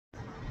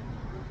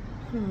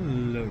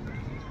Hello,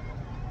 everybody.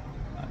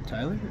 I'm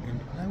Tyler, and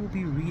I will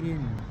be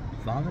reading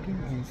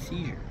vomiting and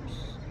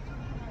seizures.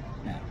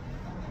 Now,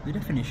 the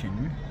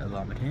definition of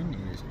vomiting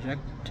is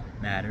eject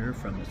matter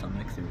from the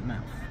stomach through the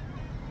mouth.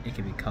 It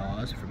can be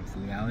caused from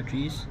food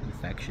allergies,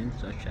 infections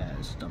such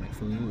as stomach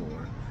flu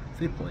or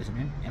food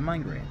poisoning, and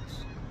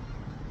migraines.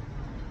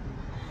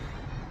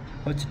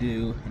 What to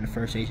do in a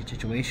first aid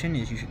situation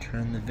is you should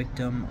turn the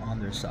victim on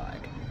their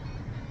side.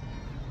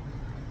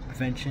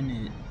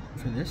 Prevention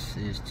for this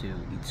is to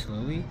eat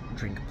slowly,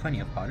 drink plenty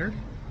of water,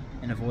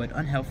 and avoid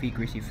unhealthy,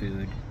 greasy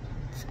food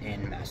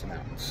in mass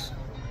amounts.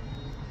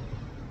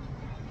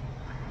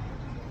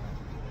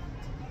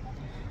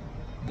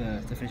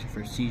 The definition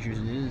for seizures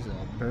is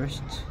a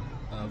burst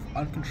of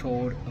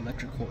uncontrolled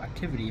electrical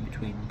activity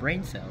between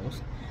brain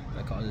cells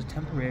that causes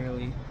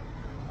temporarily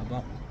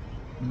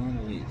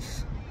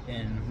abnormalities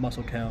in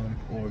muscle tone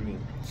or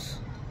movements.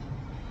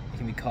 It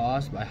can be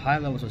caused by high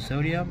levels of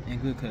sodium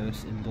and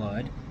glucose in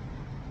blood,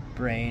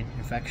 brain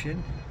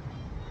infection,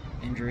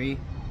 injury,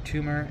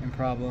 tumor and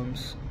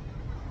problems,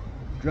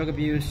 drug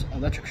abuse,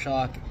 electric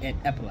shock, and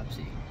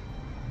epilepsy.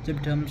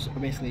 Symptoms are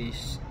basically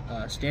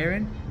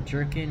staring,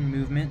 jerking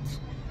movements,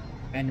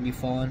 randomly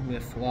falling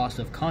with loss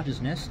of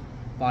consciousness,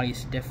 body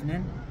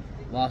stiffening,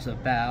 loss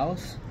of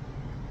bowels,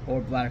 or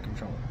bladder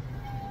control.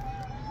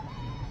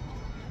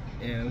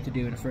 What to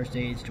do in a first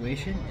aid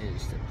situation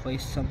is to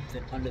place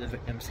something under the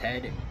victim's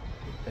head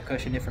to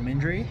cushion it from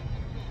injury,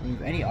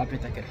 remove any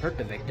object that could hurt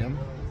the victim,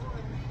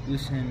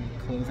 loosen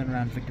clothing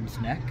around the victim's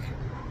neck,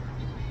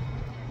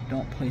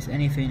 don't place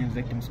anything in the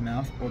victim's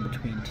mouth or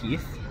between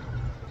teeth,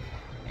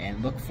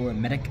 and look for a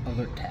medic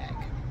alert tag.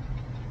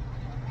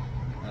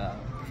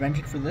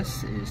 Prevention for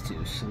this is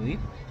to sleep,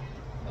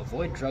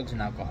 avoid drugs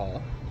and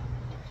alcohol,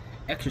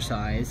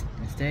 exercise,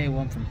 and stay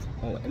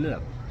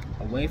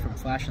away from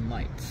flashing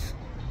lights.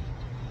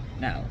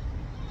 Now,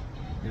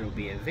 there will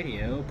be a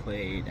video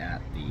played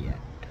at the end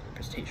of the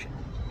presentation.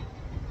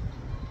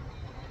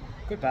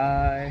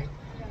 Goodbye!